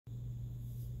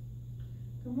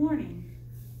Good morning.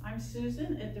 I'm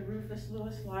Susan at the Rufus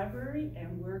Lewis Library,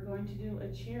 and we're going to do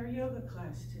a chair yoga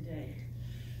class today.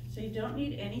 So you don't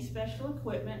need any special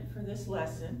equipment for this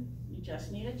lesson. You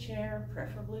just need a chair,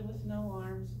 preferably with no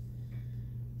arms.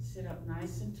 Sit up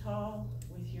nice and tall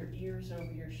with your ears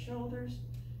over your shoulders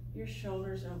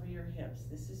over your hips.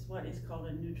 This is what is called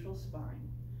a neutral spine.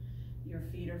 Your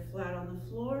feet are flat on the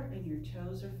floor and your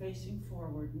toes are facing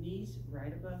forward, knees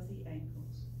right above the ankles.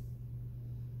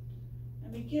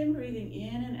 And begin breathing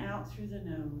in and out through the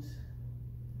nose.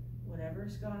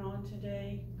 Whatever's gone on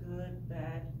today, good,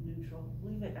 bad, neutral,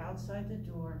 leave it outside the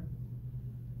door,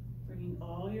 bringing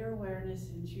all your awareness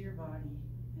into your body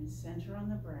and center on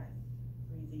the breath,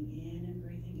 breathing in and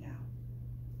breathing out.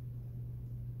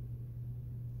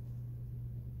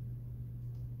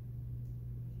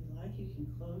 If you like, you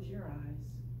can close your eyes.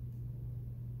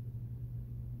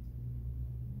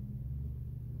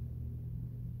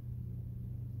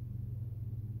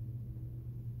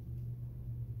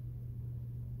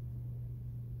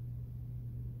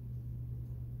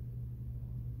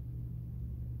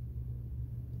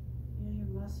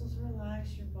 Muscles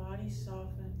relax, your body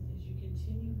soften as you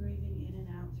continue breathing in and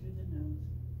out through the nose.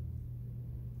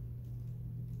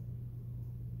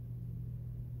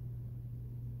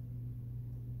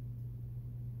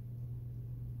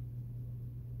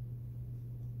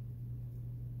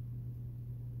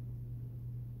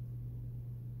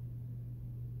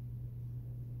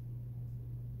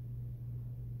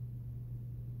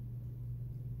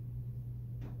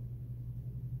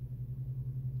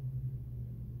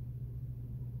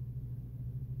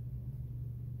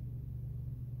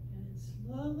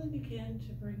 Slowly begin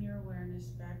to bring your awareness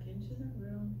back into the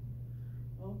room.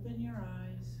 Open your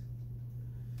eyes.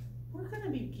 We're going to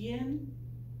begin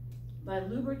by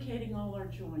lubricating all our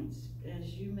joints.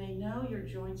 As you may know, your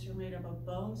joints are made up of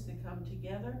bones that come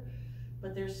together,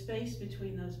 but there's space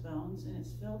between those bones and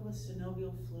it's filled with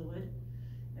synovial fluid,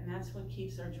 and that's what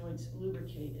keeps our joints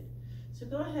lubricated. So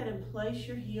go ahead and place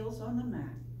your heels on the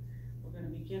mat. We're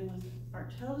going to begin with our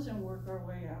toes and work our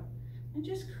way up. And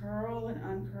just curl and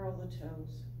uncurl the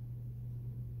toes.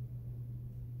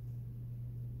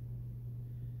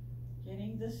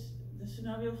 Getting the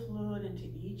synovial fluid into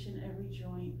each and every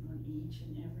joint on each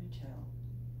and every toe.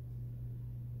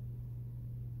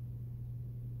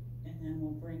 And then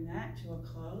we'll bring that to a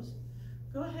close.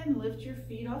 Go ahead and lift your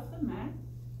feet off the mat.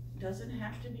 Doesn't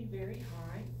have to be very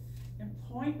high. And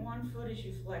point one foot as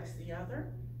you flex the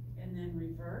other, and then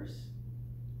reverse.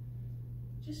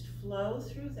 Just flow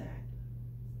through that.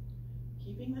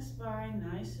 Keeping the spine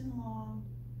nice and long,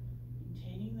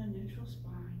 maintaining the neutral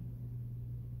spine.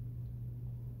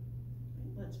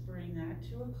 Let's bring that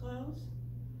to a close.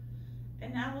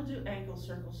 And now we'll do ankle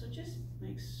circles. So just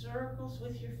make circles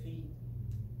with your feet.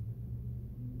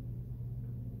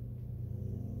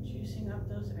 Juicing up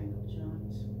those ankle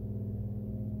joints.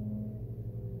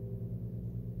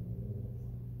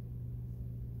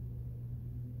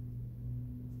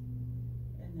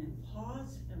 And then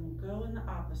pause, and we'll go in the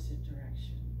opposite direction.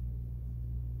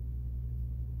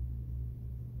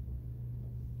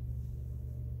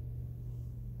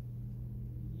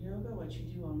 In yoga, what you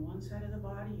do on one side of the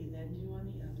body, you then do on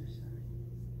the other side.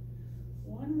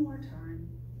 One more time,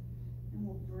 and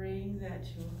we'll bring that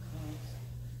to a close.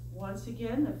 Once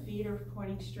again, the feet are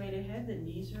pointing straight ahead, the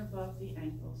knees are above the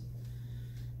ankles.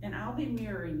 And I'll be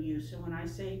mirroring you, so when I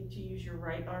say to use your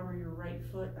right arm or your right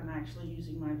foot, I'm actually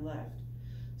using my left.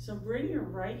 So bring your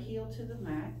right heel to the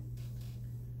mat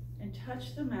and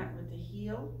touch the mat with the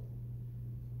heel,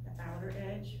 the outer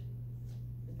edge,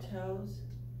 the toes,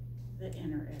 the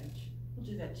inner edge. We'll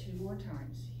do that 2 more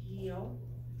times. Heel,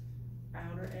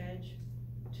 outer edge,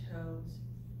 toes,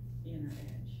 inner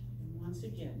edge. And once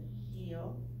again,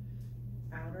 heel,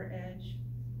 outer edge,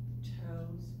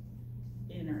 toes,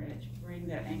 inner edge. Bring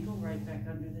that ankle right back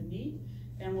under the knee,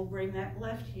 and we'll bring that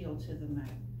left heel to the mat.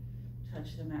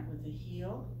 Touch the mat with the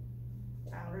heel,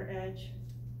 outer edge,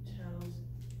 toes,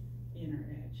 inner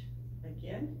edge.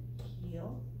 Again,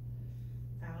 heel,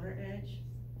 outer edge,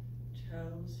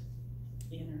 toes,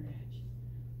 inner edge.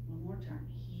 One more time.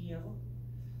 Heel,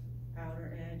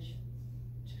 outer edge,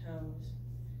 toes,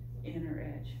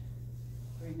 inner edge.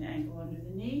 Bring the ankle under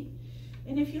the knee.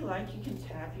 And if you like, you can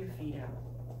tap your feet out.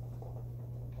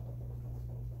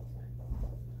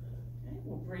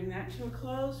 We'll bring that to a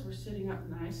close. We're sitting up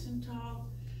nice and tall,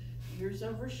 ears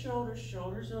over shoulders,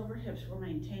 shoulders over hips. We're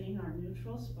maintaining our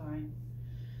neutral spine.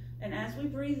 And as we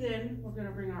breathe in, we're going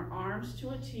to bring our arms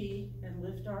to a T and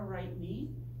lift our right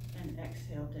knee and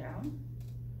exhale down.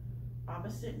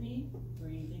 Opposite knee,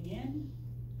 breathing in,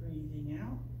 breathing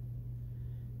out.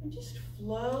 And just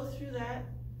flow through that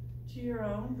to your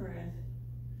own breath.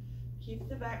 Keep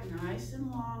the back nice and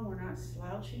long. We're not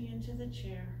slouching into the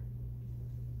chair.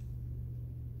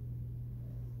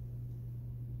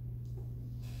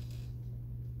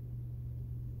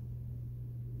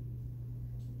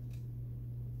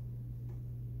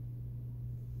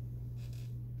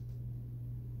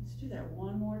 Let's do that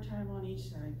one more time on each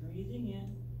side. Breathing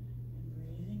in and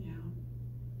breathing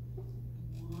out.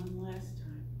 One last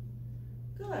time.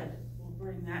 Good. We'll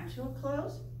bring that to a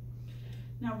close.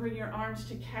 Now bring your arms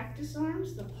to cactus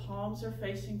arms. The palms are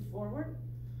facing forward.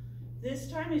 This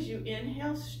time as you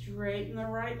inhale, straighten the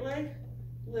right leg.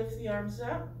 Lift the arms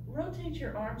up. Rotate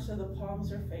your arms so the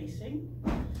palms are facing.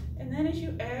 And then as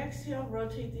you exhale,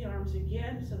 rotate the arms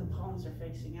again so the palms are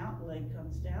facing out. Leg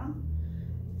comes down.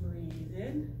 Breathe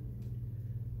in.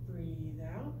 Breathe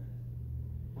out.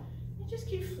 And just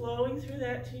keep flowing through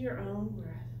that to your own breath.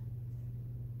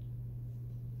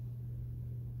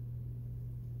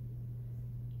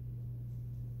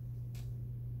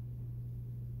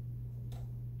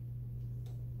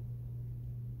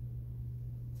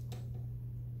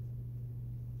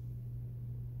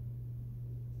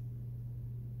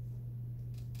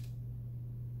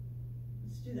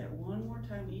 Do that one more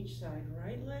time each side.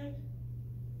 Right leg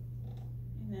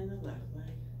and then the left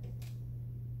leg.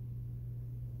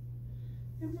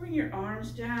 And bring your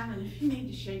arms down, and if you need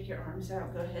to shake your arms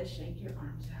out, go ahead, shake your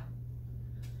arms out.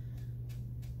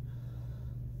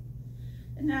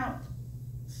 And now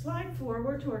slide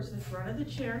forward towards the front of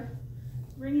the chair.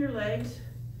 Bring your legs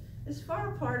as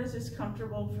far apart as is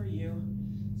comfortable for you.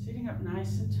 Sitting up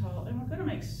nice and tall, and we're going to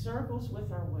make circles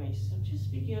with our waist. So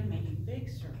just begin making big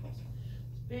circles.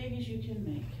 Big as you can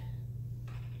make.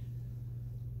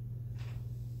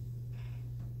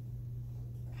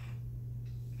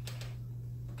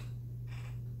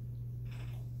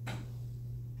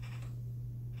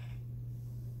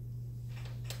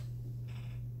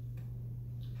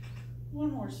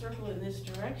 One more circle in this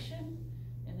direction,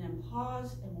 and then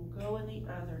pause, and we'll go in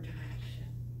the other direction.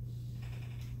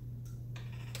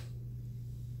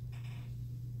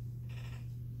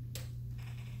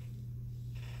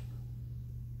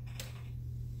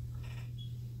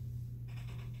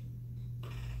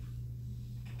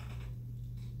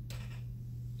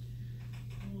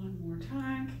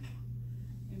 Time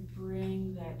and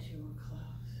bring that to a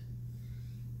close.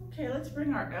 Okay, let's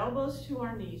bring our elbows to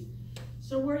our knees.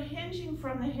 So we're hinging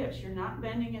from the hips. You're not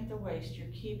bending at the waist. You're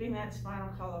keeping that spinal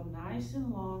column nice and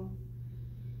long.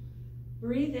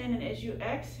 Breathe in, and as you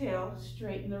exhale,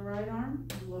 straighten the right arm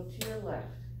and look to your left.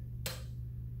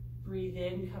 Breathe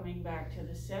in, coming back to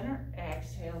the center.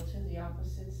 Exhale to the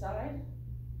opposite side.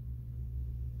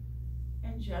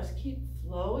 And just keep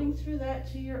flowing through that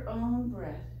to your own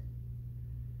breath.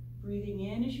 Breathing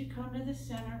in as you come to the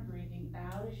center, breathing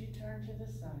out as you turn to the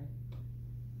side.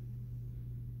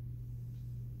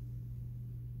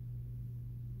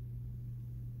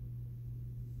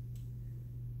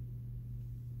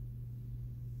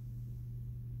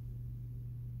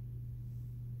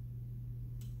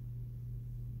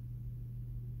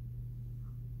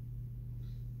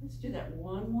 Let's do that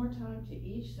one more time to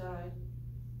each side.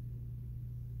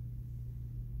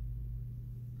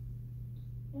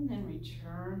 And then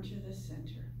return to the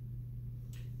center.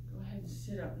 Go ahead and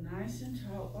sit up nice and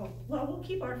tall. Oh, well, we'll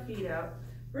keep our feet out.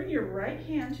 Bring your right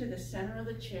hand to the center of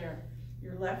the chair.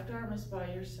 Your left arm is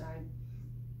by your side.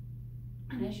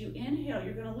 And as you inhale,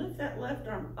 you're going to lift that left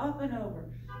arm up and over.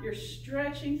 You're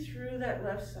stretching through that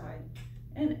left side.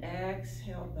 And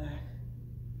exhale back.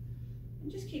 And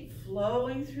just keep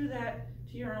flowing through that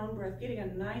to your own breath, getting a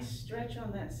nice stretch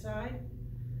on that side.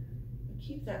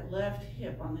 Keep that left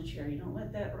hip on the chair. You don't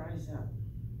let that rise up.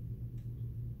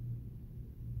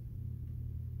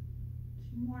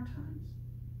 2 more times.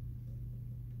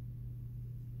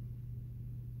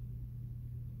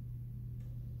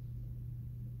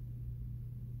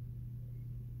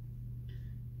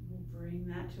 We'll bring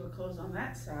that to a close on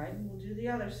that side, and we'll do the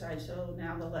other side. So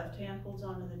now the left hand holds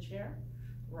onto the chair,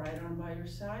 right arm by your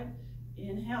side.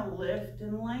 Inhale, lift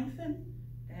and lengthen.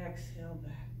 Exhale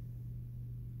back.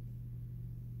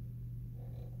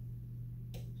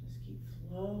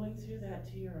 Flowing through that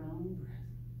to your own breath.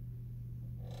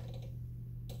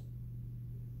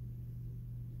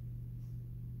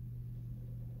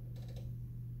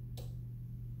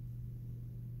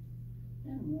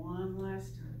 And one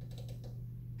last time.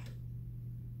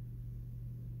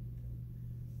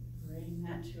 Bring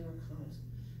that to a close.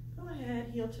 Go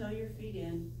ahead, heel toe your feet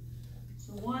in.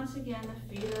 So once again,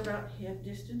 the feet are about hip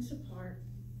distance apart.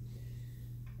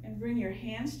 And bring your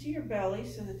hands to your belly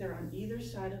so that they're on either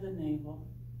side of the navel.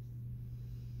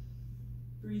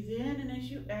 Breathe in, and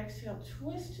as you exhale,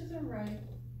 twist to the right.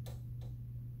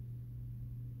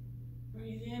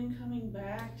 Breathe in, coming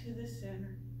back to the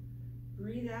center.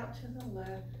 Breathe out to the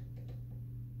left.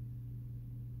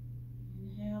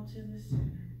 Inhale to the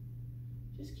center.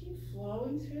 Just keep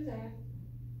flowing through that.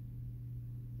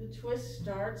 The twist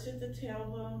starts at the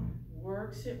tailbone,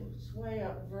 works its way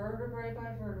up vertebrae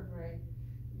by vertebrae,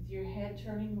 with your head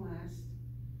turning last.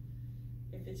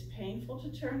 If it's painful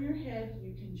to turn your head,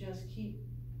 you can just keep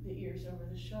the ears over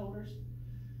the shoulders,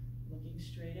 looking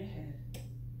straight ahead.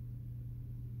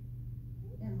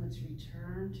 And let's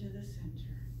return to the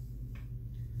center.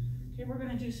 Okay, we're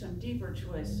going to do some deeper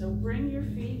twists. So bring your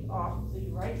feet off the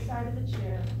right side of the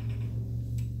chair.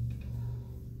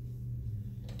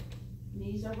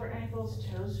 Knees over ankles,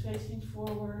 toes facing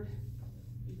forward.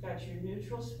 You've got your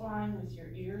neutral spine with your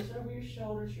ears over your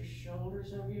shoulders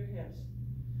over your hips.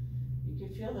 You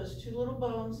can feel those two little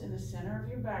bones in the center of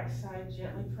your backside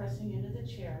gently pressing into the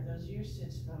chair. Those are your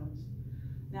sits bones.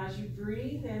 Now as you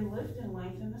breathe in, lift and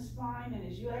lengthen the spine, and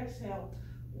as you exhale,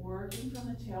 working from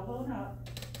the tailbone up,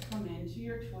 come into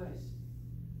your twist.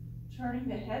 Turning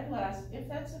the head last if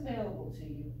that's available to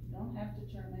you. You don't have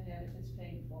to turn the head if it's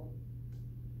painful.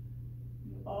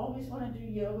 You always want to do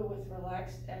yoga with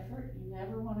relaxed effort. You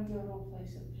never want to go to a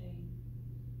place of pain.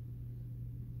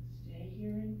 Stay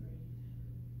here and breathe.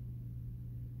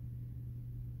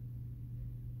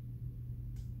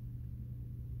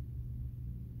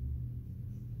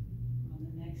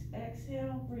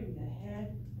 Exhale, bring the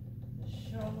head, the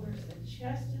shoulders, the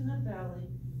chest, and the belly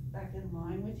back in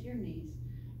line with your knees.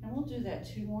 And we'll do that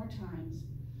 2 more times.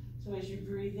 So as you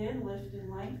breathe in, lift and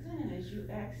lengthen, and as you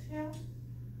exhale,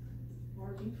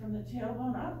 working from the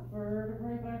tailbone up,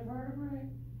 vertebrae by vertebrae,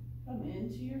 come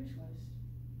into your twist.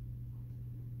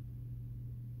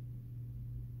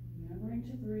 Remembering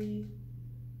to breathe.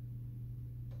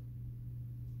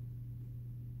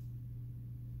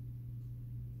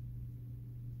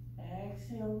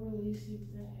 Exhale, releasing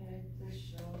the head, the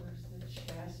shoulders, the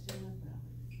chest, and the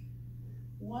belly.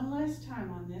 One last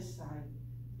time on this side.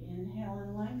 Inhale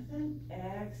and lengthen,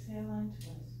 exhale and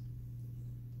twist.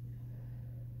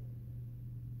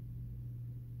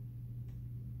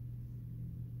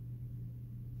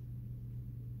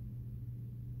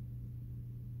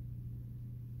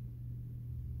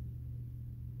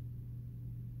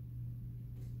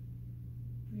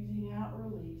 Breathing out,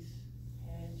 release.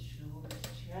 Head, shoulders,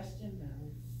 chest, and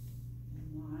belly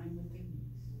in line with the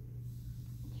knees.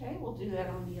 Okay, we'll do that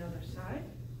on the other side.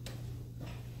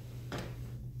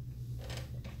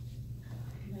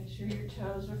 Make sure your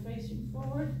toes are facing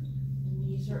forward, the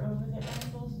knees are over the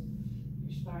ankles,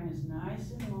 your spine is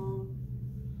nice and long,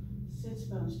 sits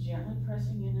bones gently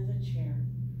pressing into the chair.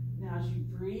 Now as you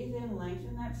breathe in,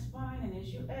 lengthen that spine, and as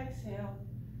you exhale,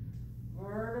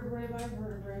 vertebrae by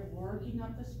vertebrae, working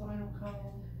up the spinal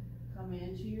column, come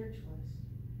into your twist.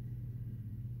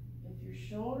 If your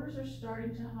shoulders are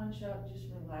starting to hunch up, just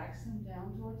relax them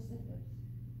down towards the hips.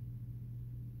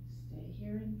 Stay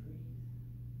here and breathe.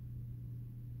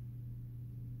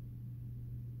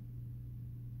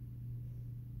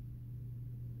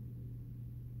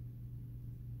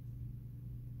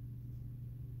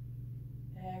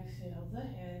 Exhale the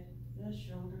head, the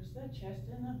shoulders, the chest,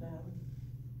 and the belly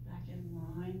back in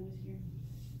line with your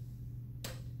knees.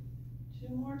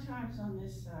 2 more times on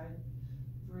this side.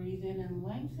 Breathe in and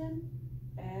lengthen.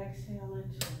 Exhale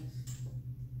and twist.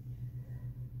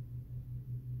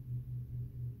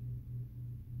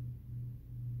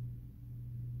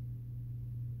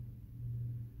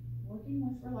 Working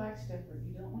with relaxed effort.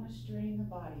 You don't want to strain the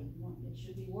body. It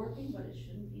should be working, but it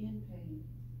shouldn't be in pain.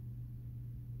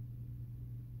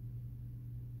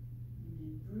 And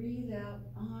then breathe out,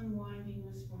 unwinding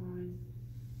the spine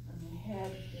from the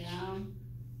head down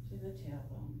to the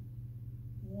tailbone.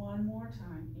 1 more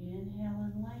time. Inhale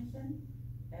and lengthen.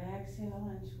 Exhale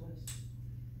and twist.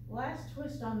 Last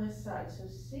twist on this side. So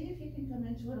see if you can come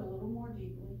into it a little more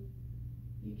deeply.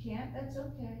 You can't, that's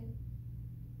okay.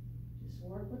 Just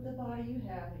work with the body you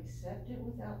have. Accept it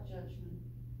without judgment.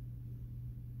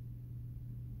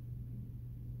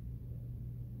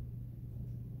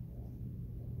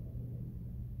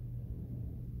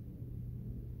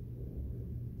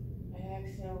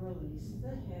 Exhale, release the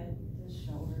head, the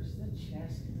shoulders, the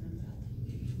chest, and the belly.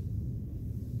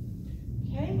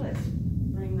 Okay, let's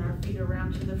bring our feet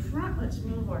around to the front. Let's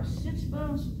move our sits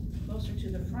bones closer to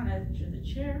the front edge of the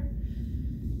chair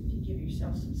to give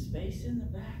yourself some space in the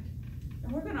back.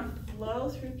 And we're going to flow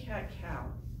through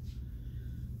cat-cow.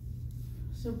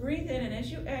 So breathe in, and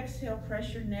as you exhale,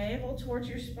 press your navel towards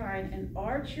your spine and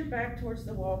arch your back towards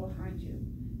the wall behind you.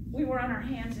 If we were on our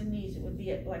hands and knees, it would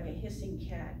be like a hissing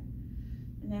cat.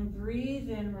 And then breathe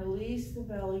in, release the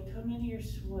belly, come into your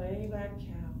sway back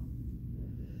cow.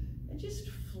 And just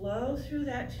flow through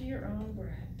that to your own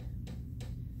breath.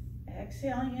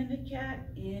 Exhaling into cat,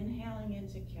 inhaling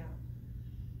into cow.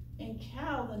 In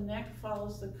cow, the neck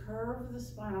follows the curve of the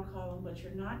spinal column, but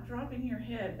you're not dropping your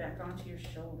head back onto your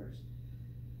shoulders.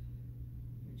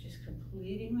 You're just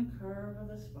completing the curve of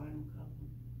the spinal column.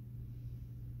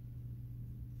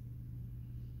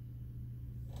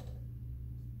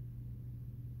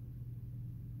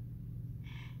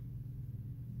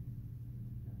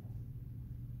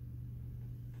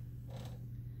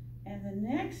 And the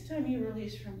next time you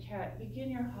release from cat,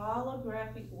 begin your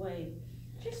holographic wave.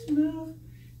 Just move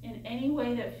in any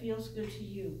way that feels good to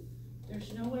you.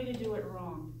 There's no way to do it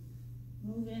wrong.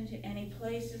 Move into any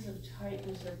places of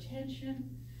tightness or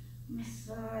tension.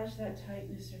 Massage that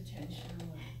tightness or tension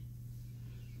away.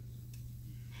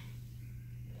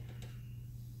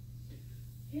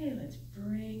 Okay, let's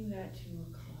bring that to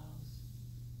a close.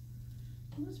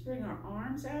 Let's bring our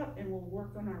arms out and we'll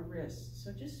work on our wrists.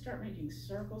 So just start making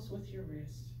circles with your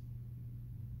wrist.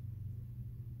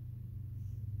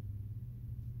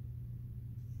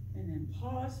 And then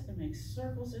pause and make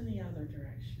circles in the other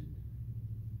direction.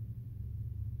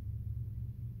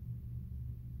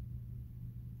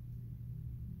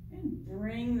 And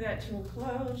bring that to a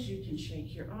close. You can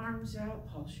shake your arms out,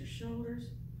 pulse your shoulders.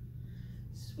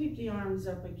 Sweep the arms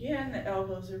up again. The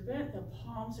elbows are bent, the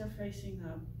palms are facing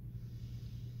up.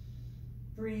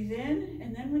 Breathe in,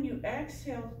 and then when you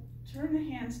exhale, turn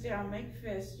the hands down, make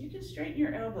fists. You can straighten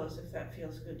your elbows if that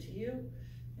feels good to you.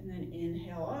 And then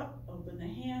inhale up, open the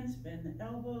hands, bend the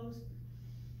elbows,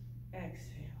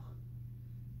 exhale.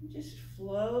 And just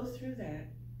flow through that.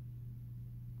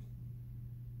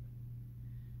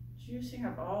 Juicing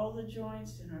up all the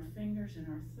joints in our fingers and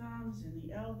our thumbs and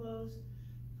the elbows,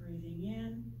 breathing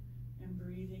in and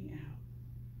breathing out.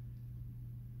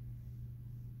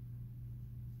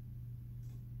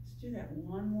 Do that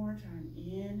one more time.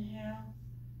 Inhale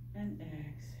and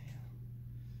exhale.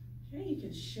 Okay, you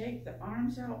can shake the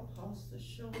arms out, pulse the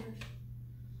shoulders.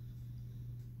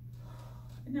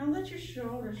 And now let your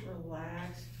shoulders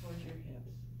relax towards your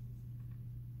hips.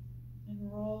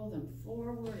 And roll them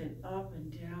forward and up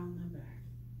and down the back.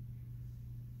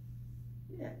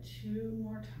 Do that 2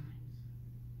 more times.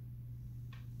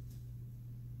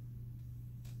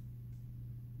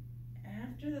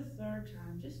 After the 3rd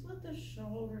time, just let the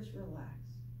shoulders relax.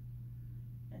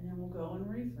 And then we'll go in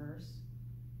reverse,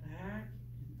 back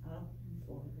and up and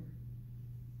forward.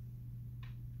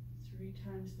 3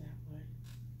 times that way.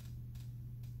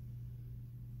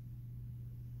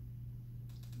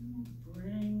 And we'll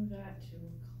bring that to a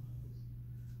close.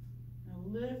 Now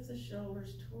lift the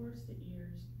shoulders towards the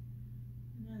ears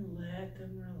and then let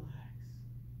them relax.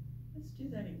 Let's do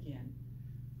that again.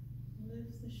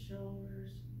 Lift the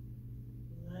shoulders.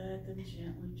 Let them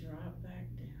gently drop back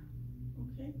down.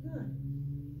 Okay, good.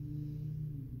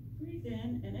 Breathe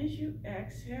in, and as you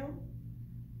exhale,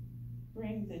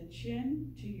 bring the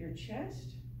chin to your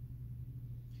chest.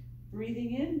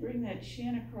 Breathing in, bring that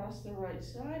chin across the right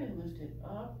side and lift it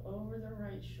up over the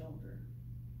right shoulder.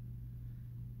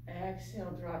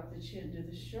 Exhale, drop the chin to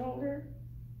the shoulder,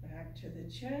 back to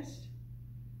the chest,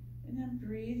 and then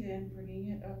breathe in,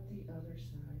 bringing it up the other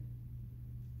side.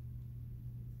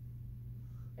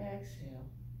 Exhale.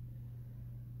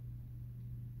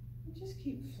 And just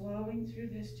keep flowing through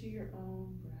this to your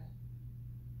own breath.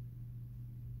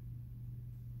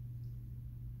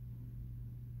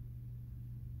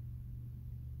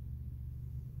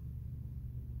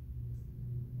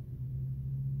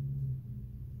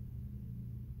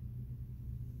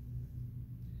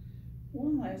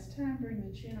 One last time, bring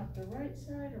the chin up the right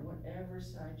side or whatever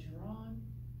side you're on.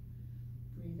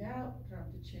 Breathe out, drop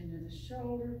the chin to the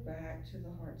shoulder, back to the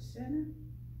heart center.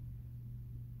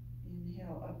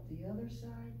 Inhale up the other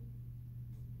side.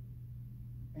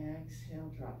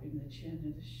 Exhale, dropping the chin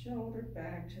to the shoulder,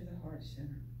 back to the heart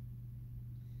center.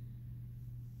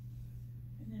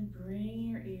 And then bring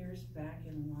your ears back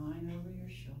in line over your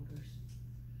shoulders.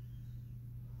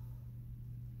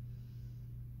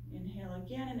 Inhale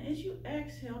again, and as you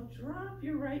exhale, drop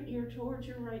your right ear towards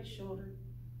your right shoulder.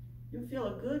 You'll feel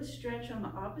a good stretch on the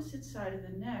opposite side of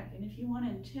the neck, and if you want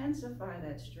to intensify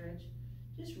that stretch,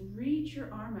 just reach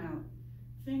your arm out,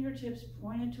 fingertips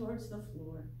pointed towards the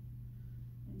floor,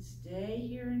 and stay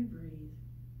here and breathe.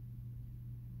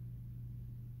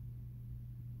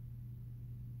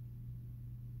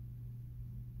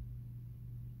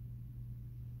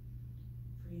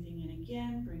 Breathing in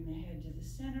again, bring the head to the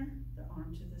center, the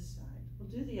arm to the side. We'll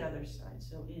do the other side,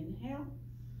 so inhale.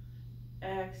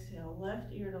 Exhale,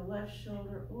 left ear to left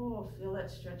shoulder. Oh, feel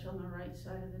that stretch on the right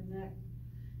side of the neck.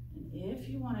 And if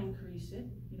you want to increase it,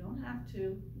 you don't have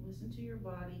to. Listen to your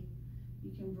body.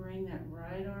 You can bring that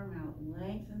right arm out,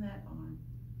 lengthen that arm,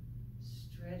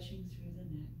 stretching through the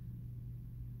neck.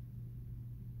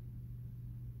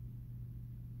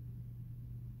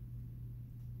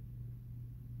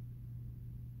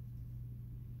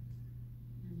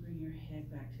 And bring your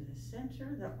head back to the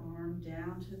center, the arm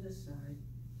down to the side.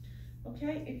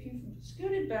 Okay, if you've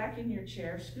scooted back in your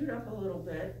chair, scoot up a little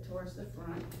bit towards the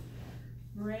front.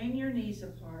 Bring your knees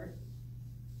apart.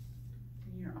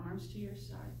 Bring your arms to your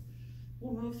side.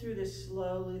 We'll move through this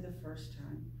slowly the first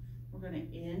time. We're going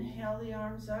to inhale the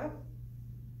arms up,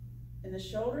 and the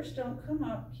shoulders don't come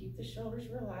up. Keep the shoulders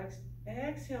relaxed.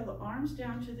 Exhale the arms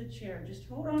down to the chair. Just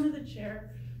hold on to the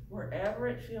chair wherever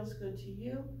it feels good to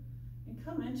you, and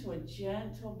come into a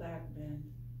gentle back bend.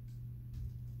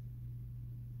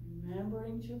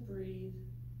 Remembering to breathe.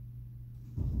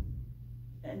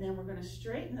 And then we're going to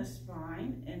straighten the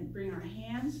spine and bring our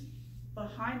hands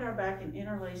behind our back and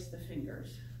interlace the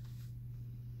fingers.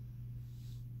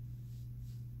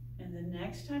 And the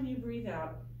next time you breathe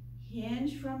out,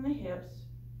 hinge from the hips.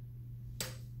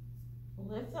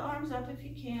 Lift the arms up if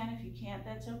you can. If you can't,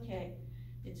 that's okay.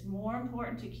 It's more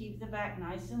important to keep the back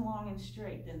nice and long and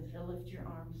straight than to lift your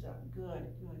arms up. Good,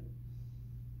 good.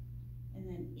 And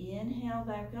then inhale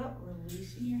back up,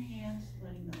 releasing your hands,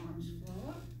 letting the arms flow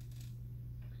up,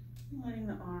 and letting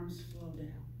the arms flow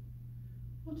down.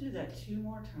 We'll do that 2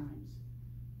 more times.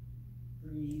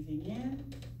 Breathing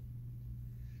in,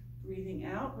 breathing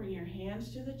out, bring your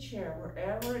hands to the chair,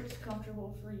 wherever it's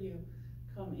comfortable for you.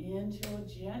 Come into a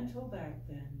gentle back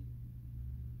bend.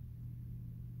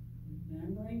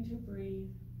 Remembering to breathe.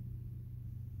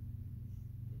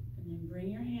 And then bring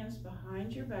your hands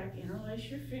behind your back, interlace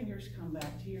your fingers, come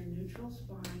back to your neutral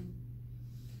spine.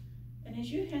 And as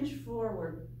you hinge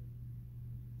forward,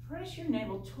 press your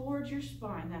navel towards your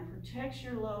spine. That protects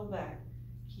your low back.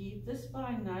 Keep the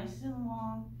spine nice and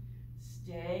long.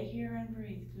 Stay here and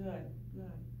breathe. Good,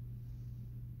 good.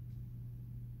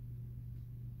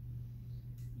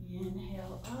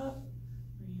 Inhale up,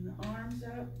 bring the arms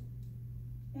up,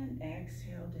 and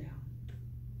exhale down.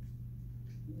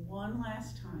 One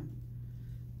last time.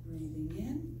 Breathing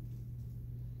in,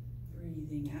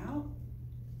 breathing out,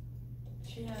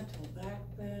 gentle back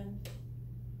bend.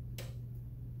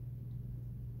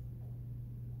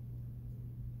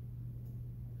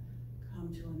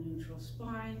 Come to a neutral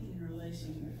spine,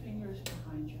 interlacing your fingers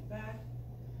behind your back.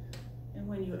 And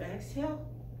when you exhale,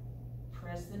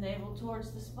 press the navel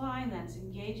towards the spine. That's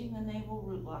engaging the navel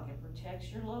root lock. It protects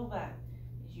your low back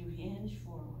as you hinge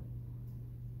forward.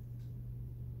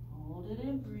 Hold it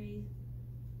and breathe.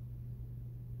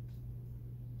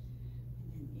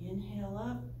 And then inhale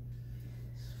up,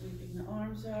 sweeping the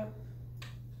arms up.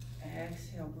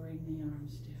 Exhale, bring the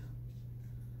arms down.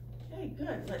 Okay,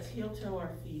 good. Let's heel toe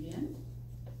our feet in.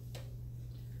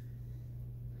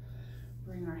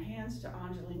 Bring our hands to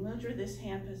Anjali Mudra. This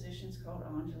hand position is called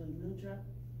Anjali Mudra.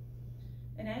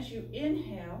 And as you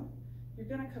inhale, you're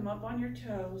going to come up on your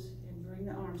toes and bring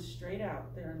the arms straight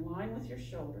out. They're in line with your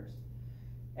shoulders.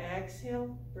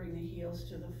 Exhale, bring the heels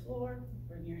to the floor.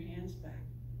 Bring your hands back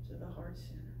to the heart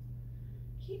center.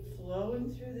 Keep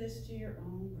flowing through this to your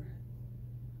own breath.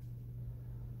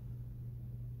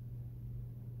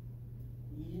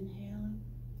 Inhaling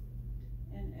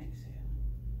and exhaling.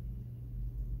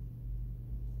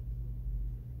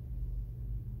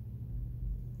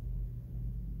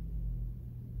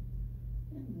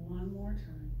 And one more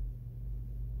time.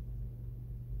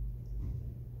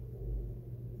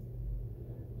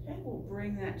 Okay, we'll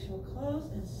bring that to a close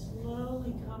and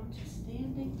slowly come to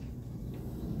standing.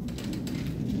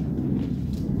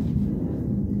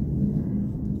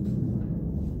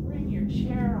 Bring your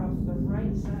chair off the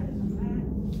right side of the mat.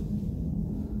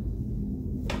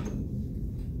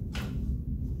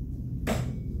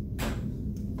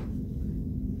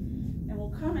 And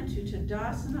we'll come into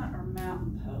Tadasana or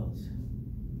mountain pose.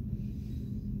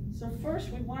 So first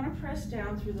we want to press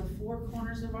down through the 4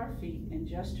 corners of our feet. And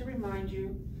just to remind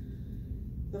you,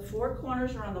 the 4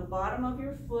 corners are on the bottom of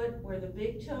your foot where the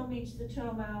big toe meets the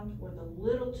toe mound, where the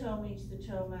little toe meets the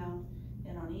toe mound,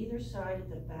 and on either side at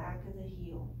the back of the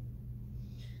heel.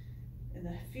 And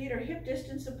the feet are hip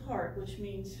distance apart, which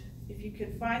means if you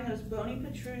can find those bony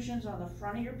protrusions on the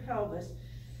front of your pelvis,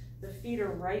 the feet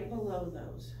are right below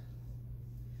those.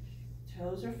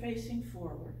 Toes are facing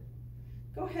forward.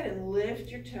 Go ahead and lift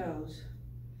your toes.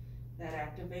 That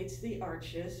activates the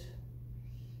arches.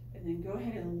 And then go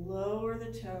ahead and lower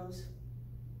the toes,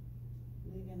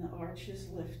 leaving the arches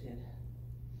lifted.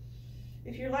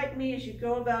 If you're like me, as you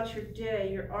go about your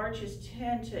day, your arches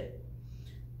tend to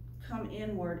come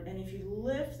inward. And if you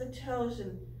lift the toes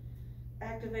and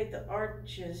activate the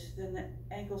arches, then the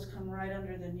ankles come right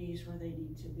under the knees where they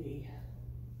need to be.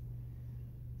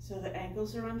 So the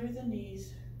ankles are under the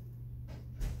knees,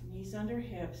 knees under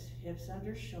hips, hips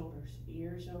under shoulders,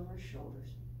 ears over shoulders.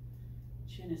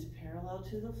 Chin is parallel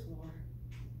to the floor.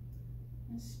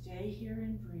 And stay here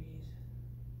and breathe.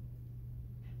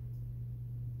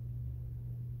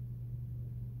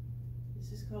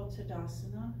 This is called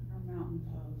Tadasana, or mountain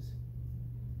pose,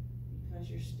 because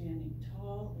you're standing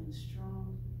tall and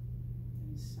strong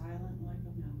and silent like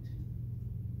a mountain.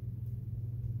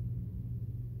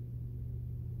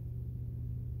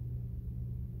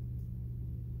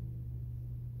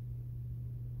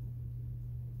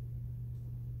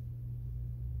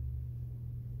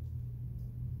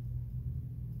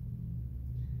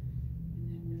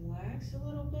 A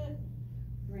little bit.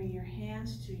 Bring your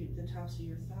hands to the tops of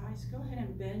your thighs. Go ahead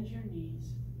and bend your knees.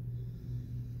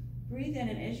 Breathe in,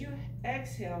 and as you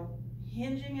exhale,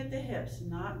 hinging at the hips,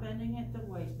 not bending at the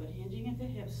waist, but hinging at the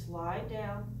hips, slide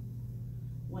down.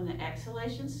 When the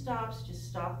exhalation stops, just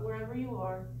stop wherever you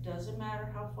are. Doesn't matter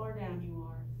how far down you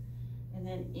are. And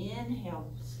then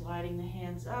inhale, sliding the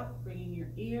hands up, bringing your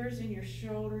ears and your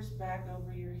shoulders back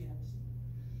over your hips.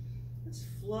 Let's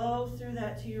flow through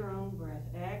that to your own breath.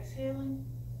 Exhaling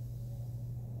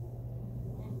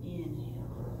and inhale.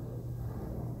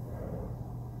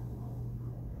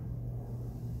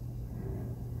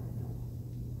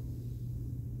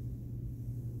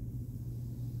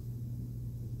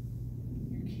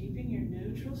 You're keeping your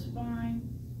neutral spine,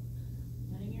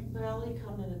 letting your belly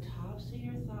come to the tops of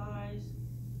your thighs.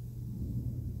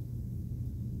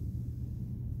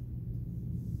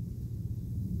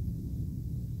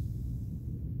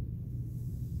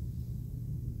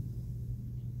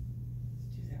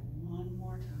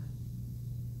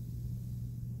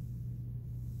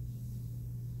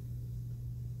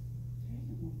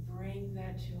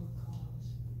 That to a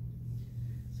close.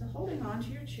 So holding on to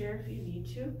your chair if you need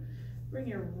to, bring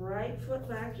your right foot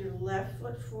back, your left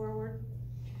foot forward.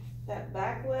 That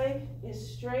back leg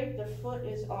is straight, the foot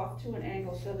is off to an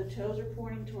angle, so the toes are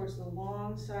pointing towards the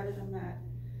long side of the mat.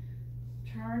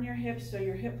 Turn your hips so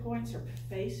your hip points are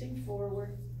facing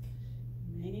forward.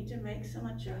 You may need to make some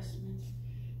adjustments.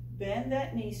 Bend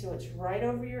that knee so it's right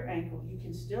over your ankle. You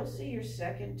can still see your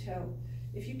second toe.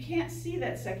 If you can't see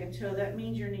that second toe, that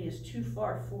means your knee is too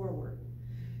far forward.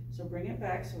 So bring it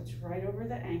back so it's right over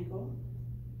the ankle.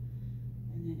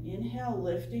 And then inhale,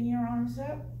 lifting your arms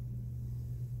up,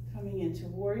 coming into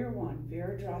Warrior One,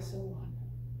 Virabhadrasana 1.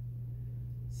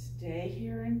 Stay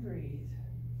here and breathe.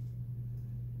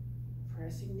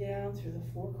 Pressing down through the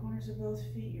four corners of both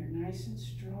feet. You're nice and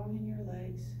strong in your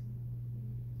legs.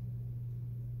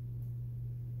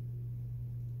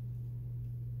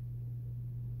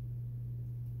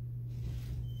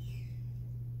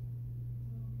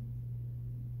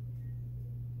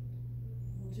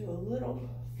 Do a little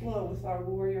flow with our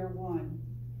Warrior One.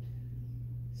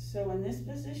 So in this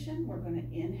position, we're going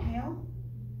to inhale,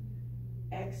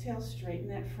 exhale, straighten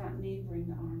that front knee, bring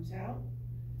the arms out,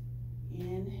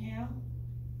 inhale,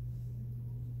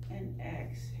 and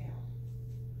exhale.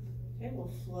 Okay,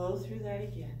 we'll flow through that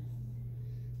again.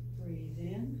 Breathe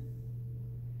in,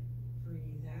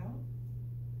 breathe out,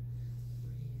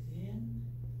 breathe in,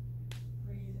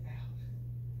 breathe out.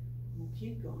 We'll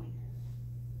keep going.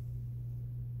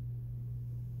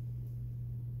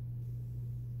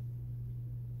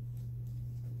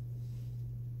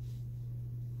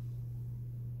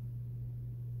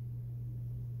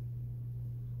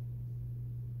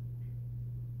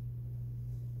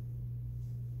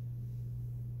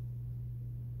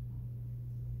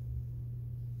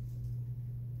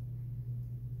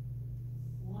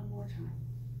 Time.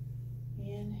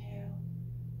 Inhale,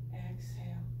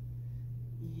 exhale,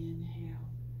 inhale,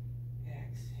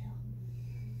 exhale.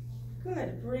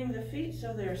 Good. Bring the feet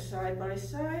so they're side by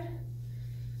side,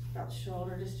 about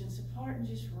shoulder distance apart, and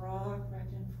just rock back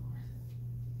and forth.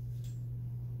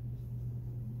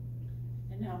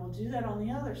 And now we'll do that on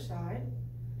the other side.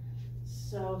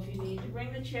 So if you need to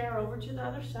bring the chair over to the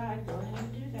other side, go ahead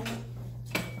and do that.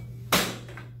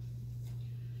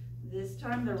 This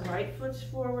time the right foot's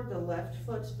forward, the left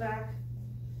foot's back.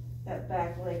 That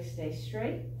back leg stays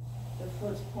straight. The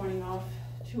foot's pointing off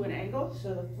to an angle,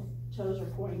 so the toes are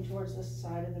pointing towards the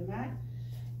side of the mat.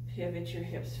 Pivot your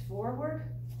hips forward.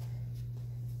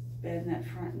 Bend that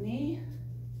front knee.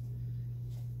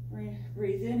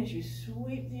 Breathe in as you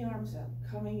sweep the arms up,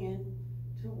 coming in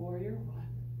to Warrior One.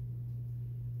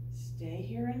 Stay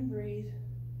here and breathe.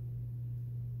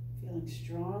 Feeling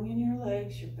strong in your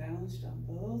legs, you're balanced on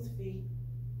both feet.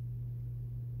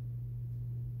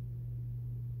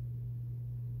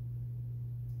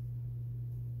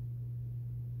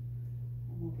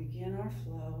 we'll begin our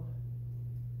flow.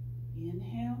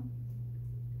 Inhale,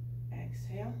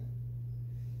 exhale,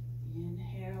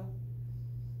 inhale,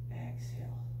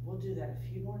 exhale. We'll do that a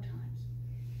few more times.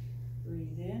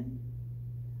 Breathe in,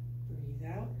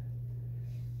 breathe out,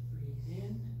 breathe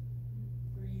in,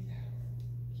 breathe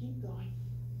out. Keep going.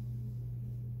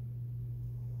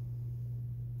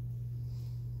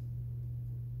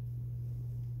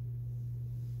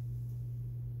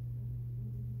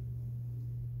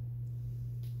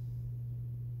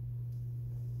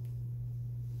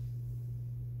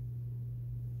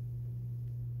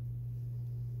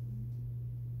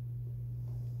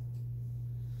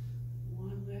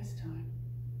 Last time.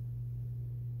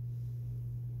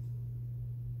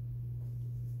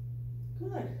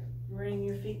 Good. Bring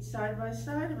your feet side by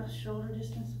side, about shoulder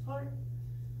distance apart,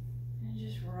 and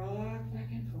just rock back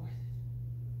and forth.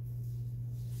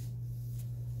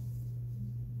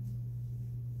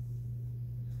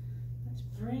 Let's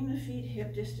bring the feet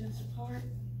hip distance apart.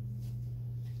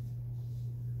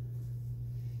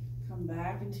 Come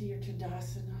back into your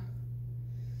Tadasana.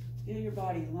 Feel your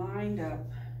body lined up.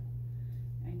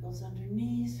 Ankles under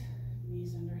knees,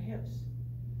 knees under hips,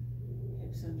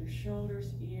 hips under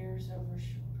shoulders, ears over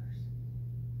shoulders.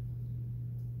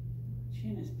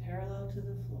 Chin is parallel to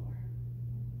the floor.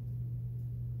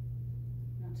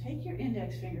 Now take your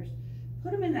index fingers,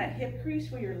 put them in that hip crease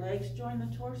where your legs join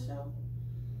the torso.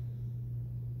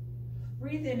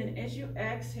 Breathe in, and as you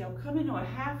exhale, come into a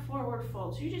half forward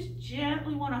fold. So you just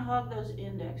gently want to hug those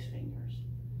index fingers.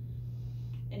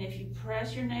 And if you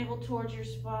press your navel towards your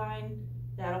spine,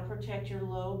 that'll protect your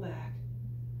low back.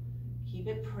 Keep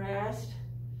it pressed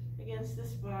against the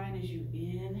spine as you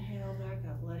inhale back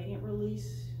up, letting it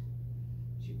release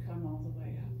as you come all the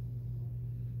way up.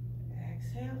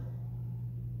 Exhale.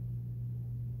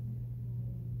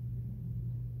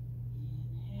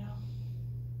 Inhale.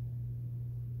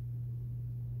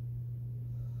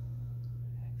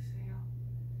 Exhale.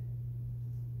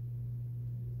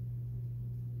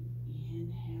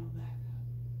 Inhale back up.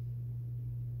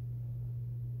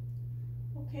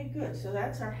 Okay, good. So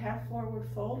that's our half forward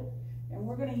fold, and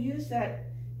we're going to use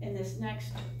that in this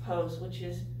next pose, which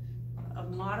is a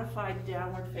modified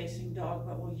downward facing dog,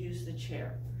 but we'll use the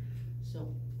chair.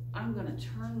 So I'm going to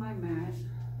turn my mat.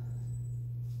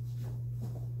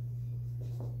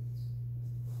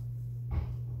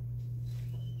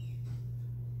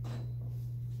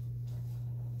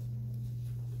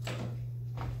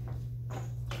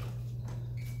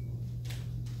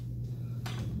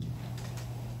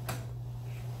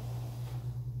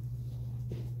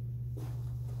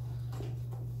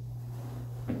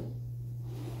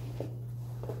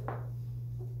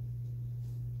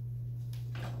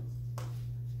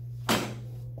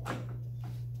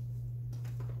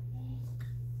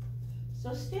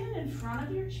 So stand in front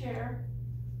of your chair,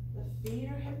 the feet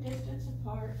are hip distance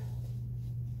apart,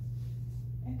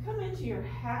 and come into your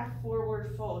half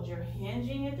forward fold. You're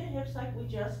hinging at the hips like we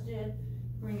just did.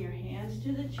 Bring your hands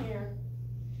to the chair.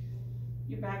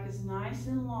 Your back is nice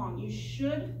and long. You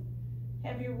should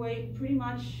have your weight pretty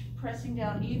much pressing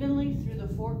down evenly through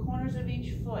the four corners of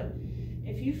each foot.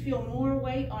 If you feel more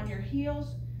weight on your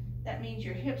heels, that means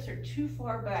your hips are too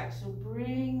far back. So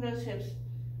bring those hips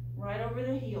right over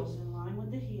the heels, in line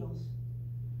with the heels,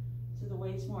 so the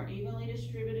weight's more evenly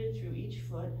distributed through each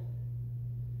foot.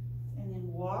 And then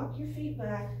walk your feet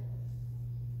back.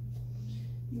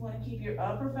 You want to keep your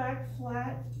upper back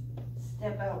flat,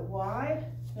 step out wide,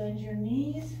 bend your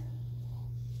knees,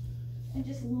 and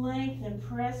just lengthen,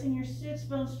 pressing your sits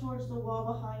bones towards the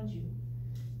wall behind you.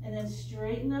 And then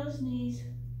straighten those knees,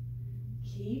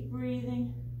 keep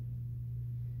breathing.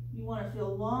 You want to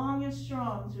feel long and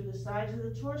strong through the sides of the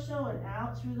torso and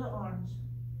out through the arms.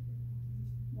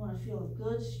 You want to feel a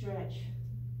good stretch.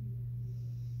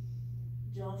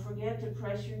 Don't forget to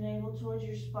press your navel towards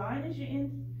your spine as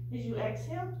you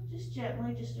exhale, just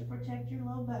gently, just to protect your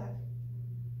low back.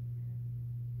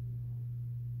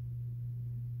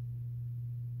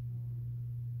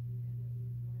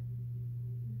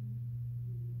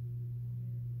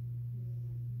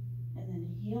 And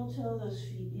then heel toe those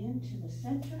feet into the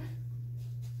center.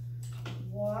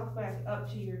 Walk back up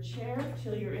to your chair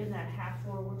till you're in that half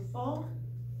forward fold.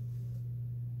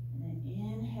 And then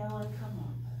inhale and come up.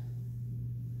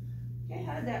 Okay,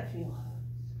 how did that feel?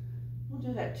 We'll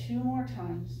do that 2 more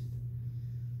times.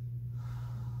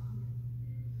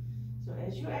 So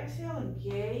as you exhale,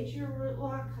 engage your root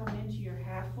lock, come into your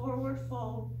half forward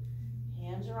fold.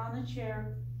 Hands are on the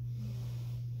chair.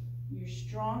 You're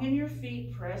strong in your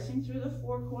feet, pressing through the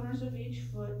 4 corners of each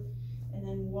foot. And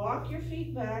then walk your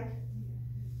feet back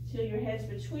till your head's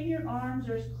between your arms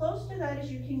or as close to that as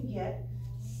you can get.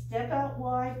 Step out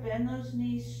wide, bend those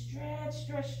knees, stretch,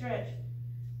 stretch, stretch.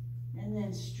 And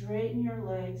then straighten your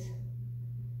legs.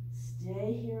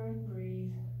 Stay here and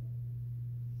breathe.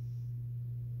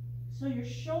 So your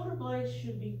shoulder blades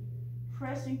should be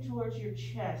pressing towards your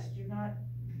chest. You're not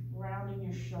rounding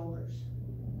your shoulders.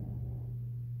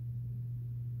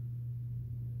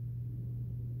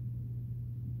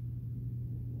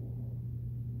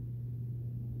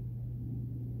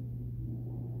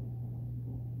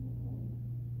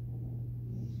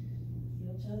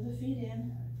 Heel toe the feet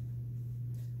in.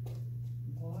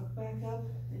 Walk back up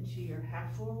into your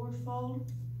half forward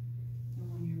fold.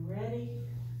 And when you're ready,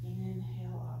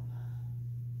 inhale up.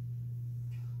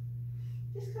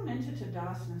 Just come into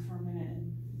Tadasana for a minute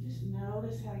and just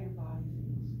notice how your body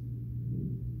feels.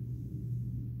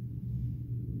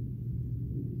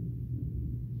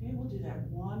 Okay, we'll do that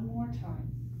one more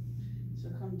time. So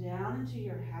come down into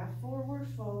your half forward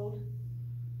fold.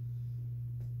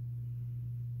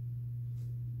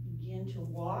 Begin to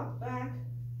walk back.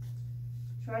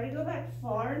 Try to go back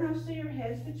far enough so your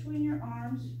head's between your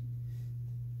arms.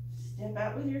 Step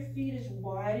out with your feet as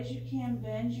wide as you can.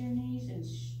 Bend your knees and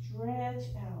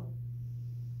stretch out.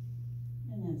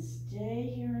 And then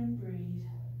stay here and breathe.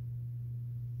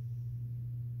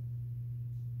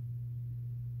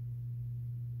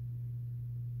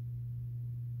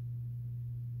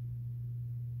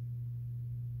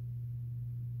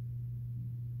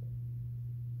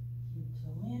 Heel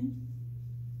toe in.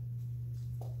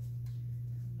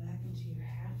 Come back into your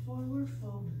half forward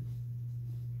fold.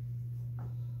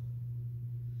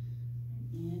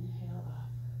 And inhale up.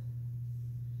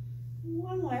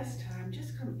 One last time,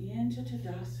 just come into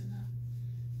Tadasana.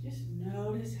 Just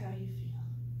notice how you feel.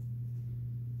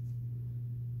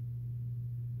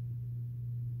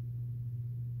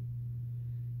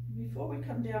 Before we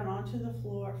come down onto the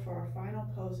floor for our final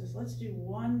poses, let's do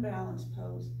one balance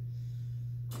pose.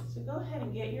 So go ahead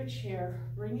and get your chair,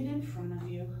 bring it in front of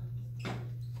you.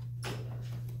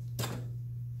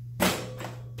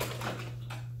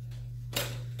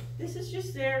 This is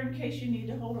just there in case you need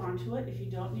to hold on to it. If you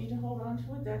don't need to hold on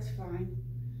to it, that's fine.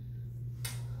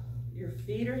 Your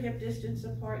feet are hip distance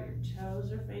apart, your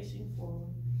toes are facing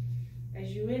forward.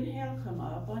 As you inhale, come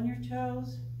up on your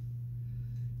toes.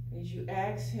 As you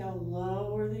exhale,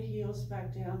 lower the heels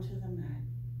back down to the mat.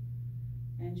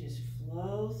 And just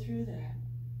flow through that.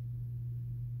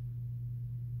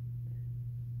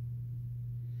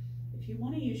 If you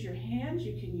want to use your hands,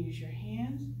 you can use your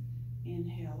hands.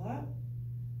 Inhale up.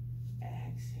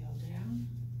 Exhale down.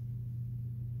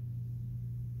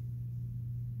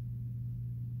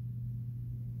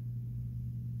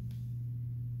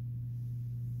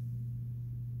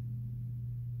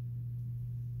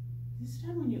 This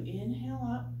time when you inhale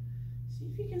up, see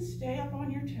if you can stay up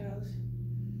on your toes.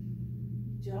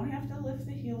 You don't have to lift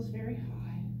the heels very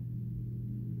high.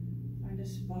 Find a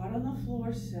spot on the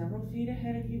floor several feet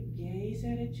ahead of you. Gaze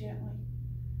at it gently.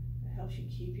 That helps you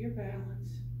keep your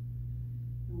balance.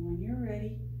 And when you're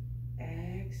ready,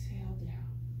 exhale down.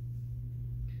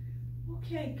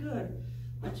 Okay, good.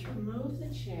 Let's remove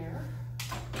the chair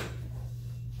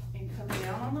and come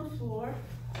down on the floor.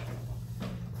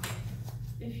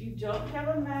 If you don't have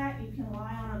a mat, you can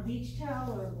lie on a beach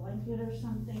towel or a blanket or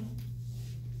something.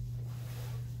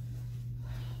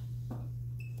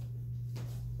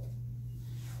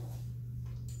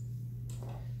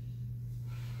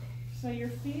 So your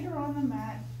feet are on the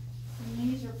mat. Your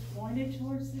knees are pointed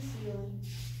towards the ceiling.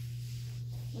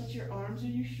 Let your arms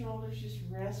and your shoulders just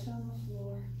rest on the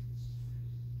floor.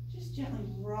 Just gently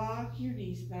rock your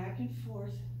knees back and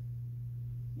forth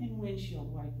in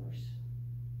windshield wipers.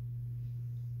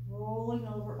 Rolling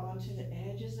over onto the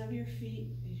edges of your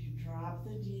feet as you drop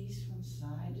the knees from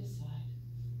side to side.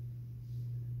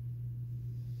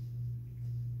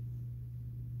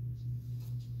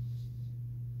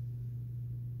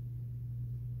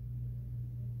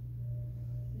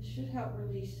 Should help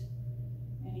release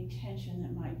any tension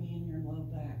that might be in your low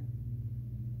back.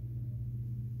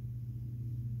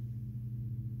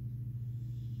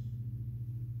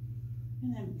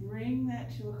 And then bring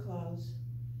that to a close.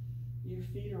 Your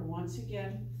feet are once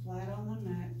again flat on the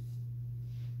mat.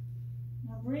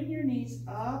 Now bring your knees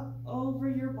up over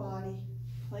your body,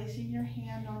 placing your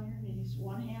hand on your knees.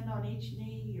 One hand on each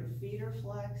knee, your feet are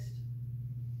flexed.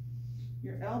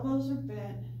 Your elbows are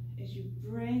bent. As you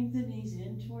bring the knees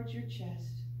in towards your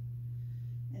chest.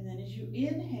 And then as you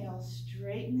inhale,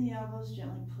 straighten the elbows,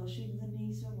 gently pushing the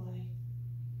knees away.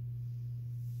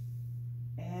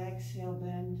 Exhale,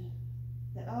 bend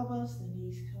the elbows, the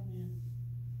knees come in.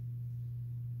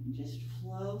 And just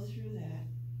flow through that.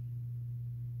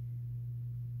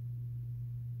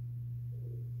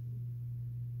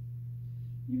 And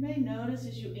You may notice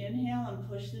as you inhale and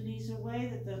push the knees away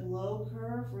that the low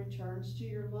curve returns to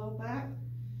your low back.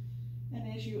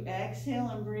 And as you exhale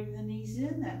and bring the knees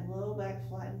in, that low back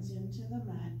flattens into the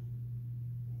mat.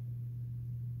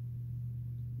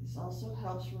 This also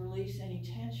helps release any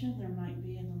tension there might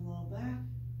be in the low back.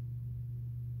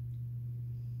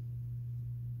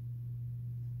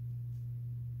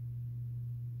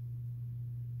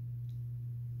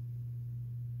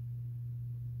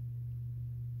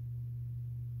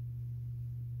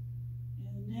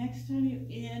 Next time you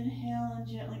inhale and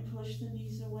gently push the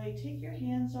knees away, take your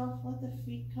hands off, let the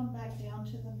feet come back down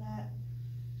to the mat.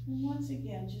 And once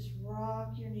again, just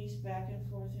rock your knees back and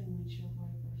forth in windshield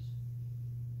wipers.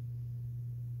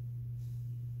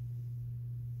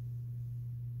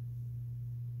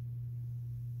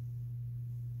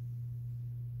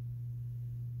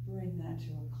 Bring that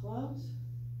to a close.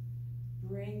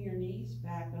 Bring your knees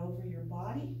back over your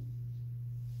body.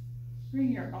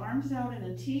 Bring your arms out in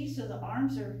a T so the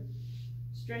arms are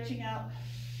stretching out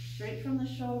straight from the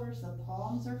shoulders. The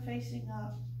palms are facing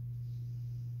up.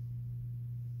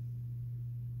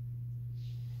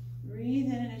 Breathe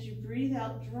in, and as you breathe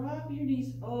out, drop your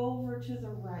knees over to the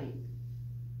right.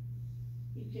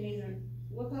 You can either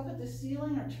look up at the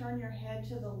ceiling or turn your head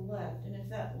to the left. And if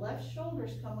that left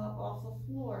shoulder's come up off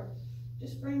the floor,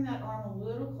 just bring that arm a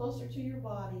little closer to your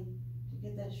body to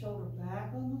get that shoulder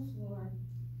back on the floor.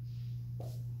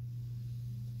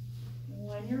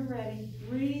 When you're ready,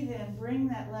 breathe in, bring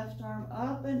that left arm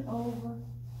up and over,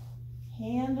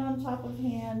 hand on top of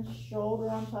hand, shoulder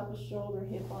on top of shoulder,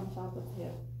 hip on top of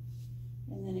hip.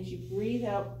 And then as you breathe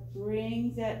out,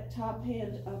 bring that top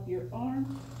hand up your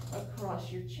arm,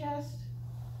 across your chest,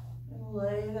 and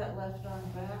lay that left arm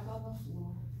back on the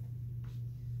floor.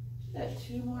 Do that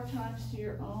 2 more times to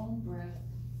your own breath.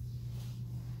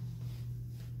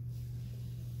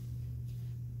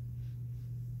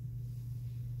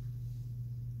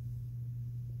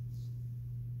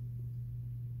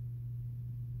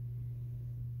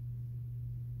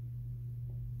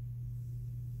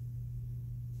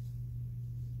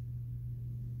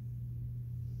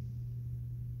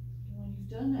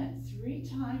 Done that 3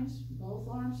 times. Both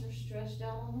arms are stretched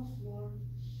out on the floor.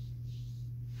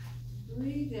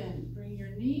 Breathe in. Bring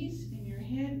your knees and your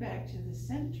head back to the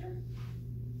center.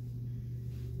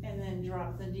 And then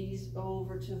drop the knees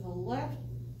over to the left,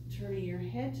 turning your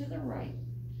head to the right.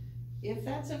 If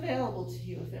that's available to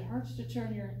you, if it hurts to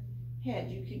turn your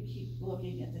head, you can keep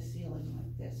looking at the ceiling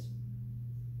like this.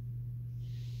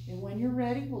 And when you're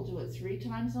ready, we'll do it 3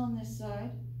 times on this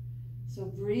side. So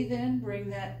breathe in, bring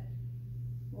that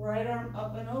right arm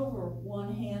up and over,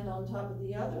 one hand on top of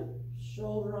the other,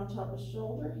 shoulder on top of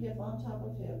shoulder, hip on top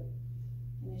of hip.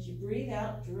 And as you breathe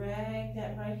out, drag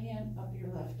that right hand up your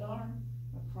left arm,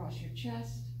 across your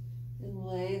chest, and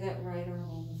lay that right arm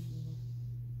on the floor.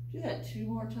 Do that 2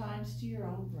 more times to your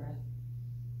own breath.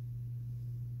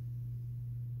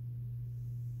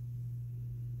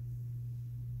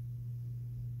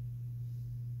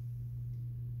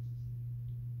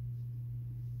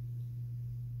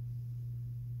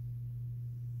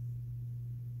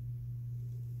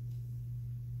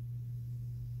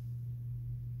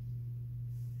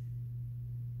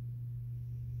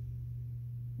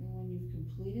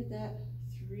 Completed that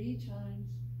 3 times.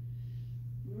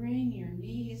 Bring your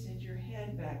knees and your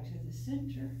head back to the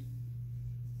center.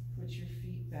 Put your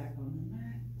feet back on the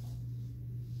mat.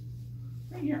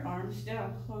 Bring your arms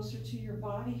down closer to your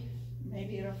body,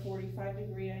 maybe at a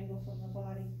 45-degree angle from the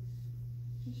body.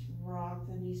 Just rock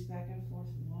the knees back and forth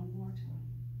 1 more time.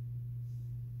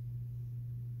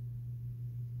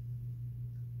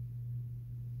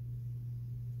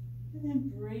 And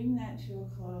then bring that to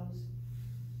a close.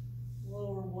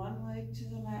 Lower one leg to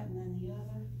the mat and then the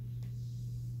other.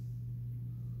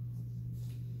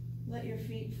 Let your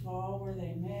feet fall where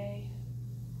they may.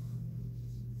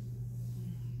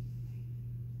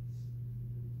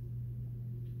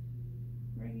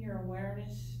 Bring your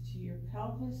awareness to your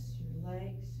pelvis, your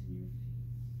legs, and your feet.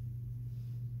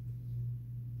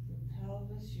 Your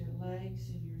pelvis, your legs,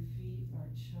 and your feet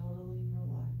are totally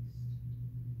relaxed.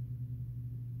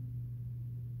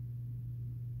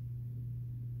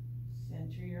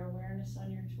 Center your awareness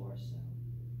on your torso,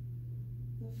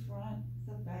 the front,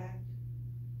 the back,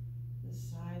 the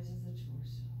sides of the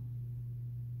torso.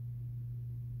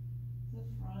 The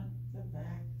front, the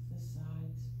back, the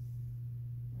sides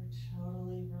are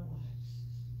totally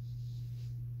relaxed.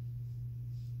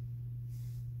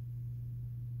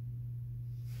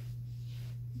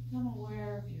 Become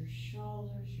aware of your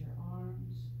shoulders, your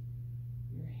arms,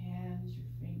 your hands, your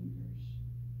fingers.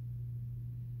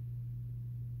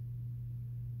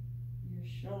 Your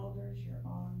shoulders, your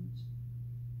arms,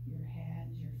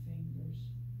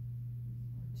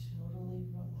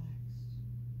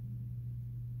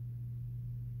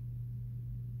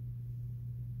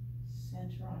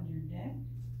 center on your neck,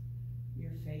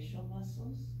 your facial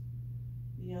muscles,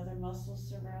 the other muscles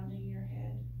surrounding your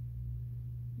head,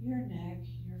 your neck,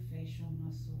 your facial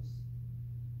muscles,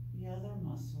 the other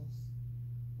muscles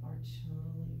are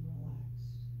totally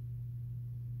relaxed.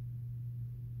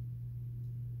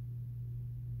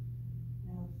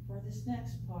 Now for this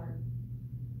next part,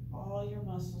 all your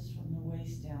muscles from the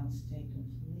waist down stay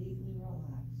completely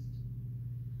relaxed.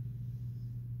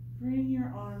 Bring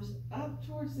your arms up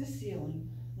towards the ceiling.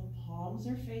 The palms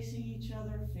are facing each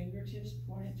other, fingertips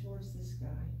pointed towards the sky.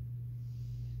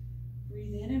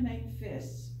 Breathe in and make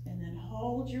fists, and then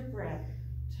hold your breath.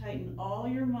 Tighten all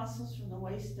your muscles from the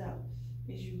waist up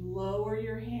as you lower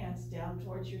your hands down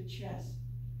towards your chest.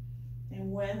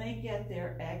 And when they get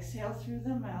there, exhale through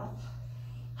the mouth.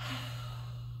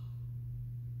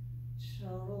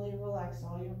 Totally relax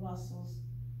all your muscles.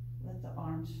 Let the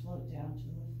arms float down to the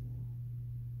floor.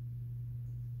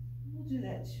 We'll do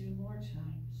that 2 more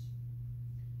times.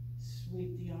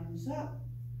 Sweep the arms up.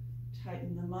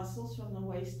 Tighten the muscles from the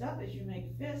waist up as you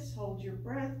make fists. Hold your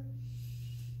breath.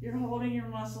 You're holding your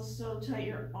muscles so tight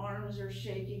your arms are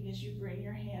shaking as you bring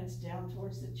your hands down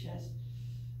towards the chest.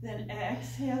 Then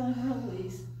exhale and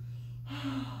release.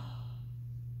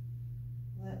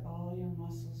 Let all your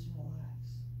muscles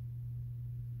relax.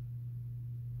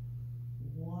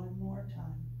 1 more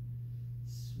time.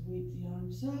 Sweep the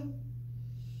arms up.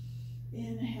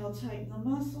 Inhale, tighten the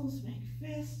muscles, make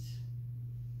fists.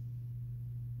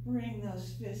 Bring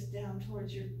those fists down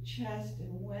towards your chest,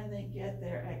 and when they get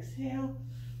there, exhale.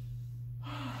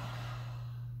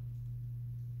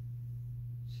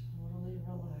 Totally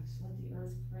relax. Let the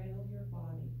earth cradle your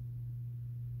body.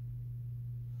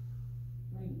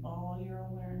 Bring all your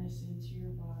awareness into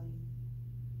your body.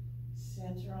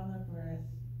 Center on the breath.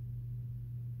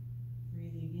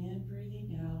 Breathing in,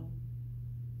 breathing out,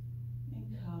 and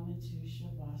come into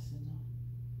Shavasana.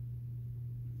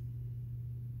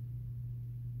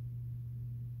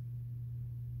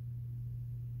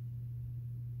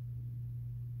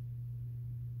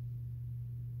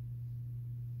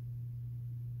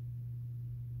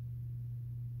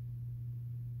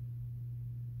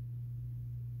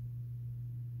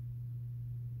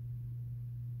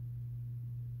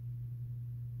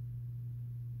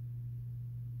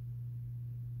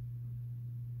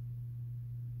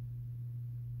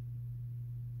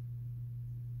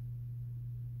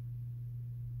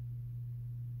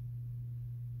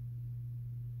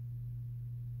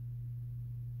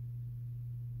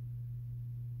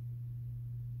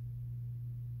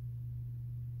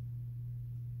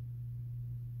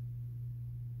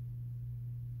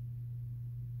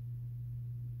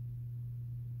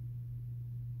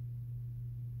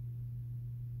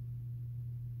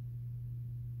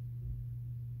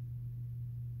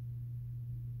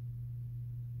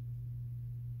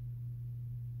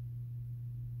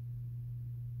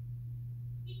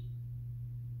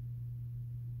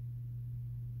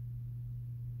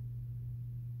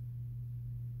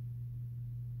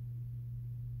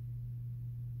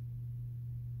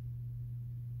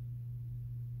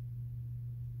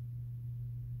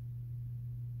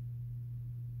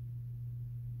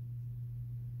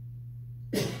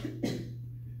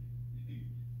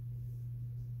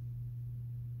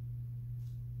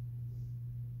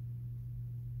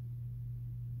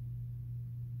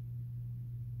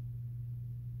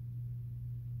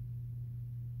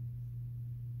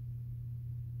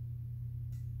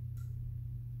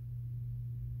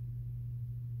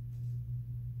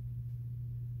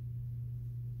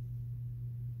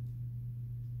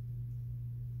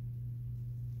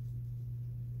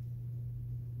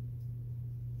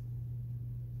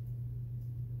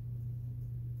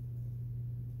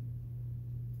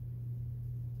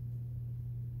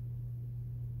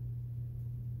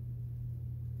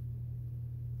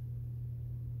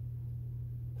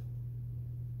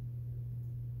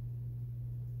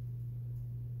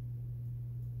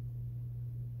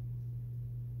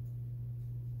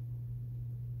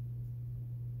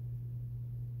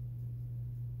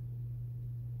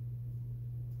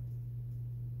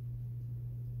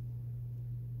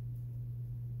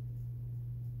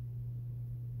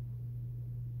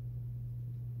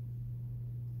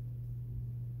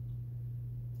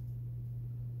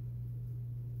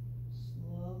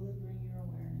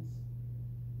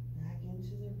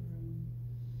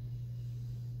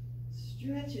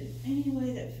 Stretch it any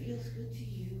way that feels good to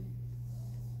you.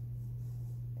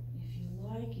 If you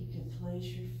like, you can place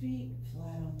your feet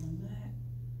flat on the mat.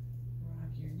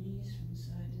 Rock your knees from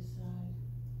side to side.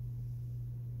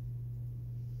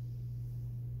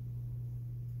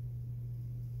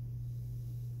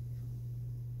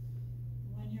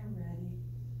 When you're ready,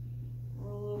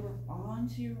 roll over on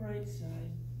onto your right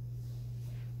side.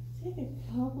 Take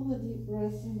a couple of deep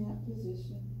breaths in that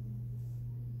position.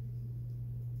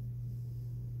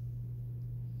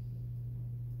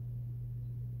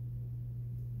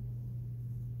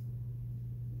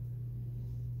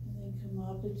 And then come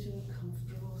up into a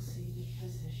comfortable seated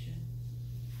position.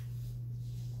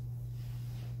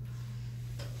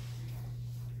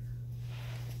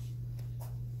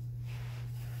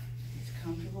 It's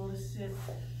comfortable to sit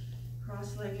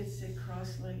cross-legged, sit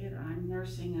cross-legged. I'm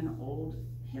nursing an old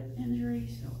hip injury,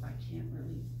 so I can't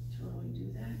really totally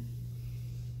do that.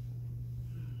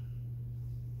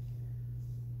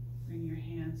 Bring your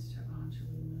hands to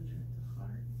Anjali Mudra at the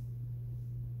heart.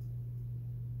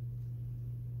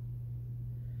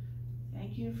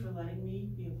 Thank you for letting me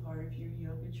be a part of your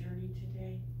yoga journey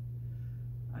today.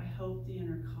 I hope the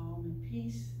inner calm and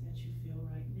peace that you feel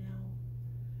right now,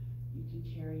 you can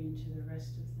carry into the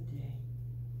rest of the day.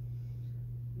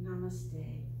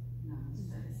 Namaste.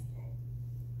 Namaste.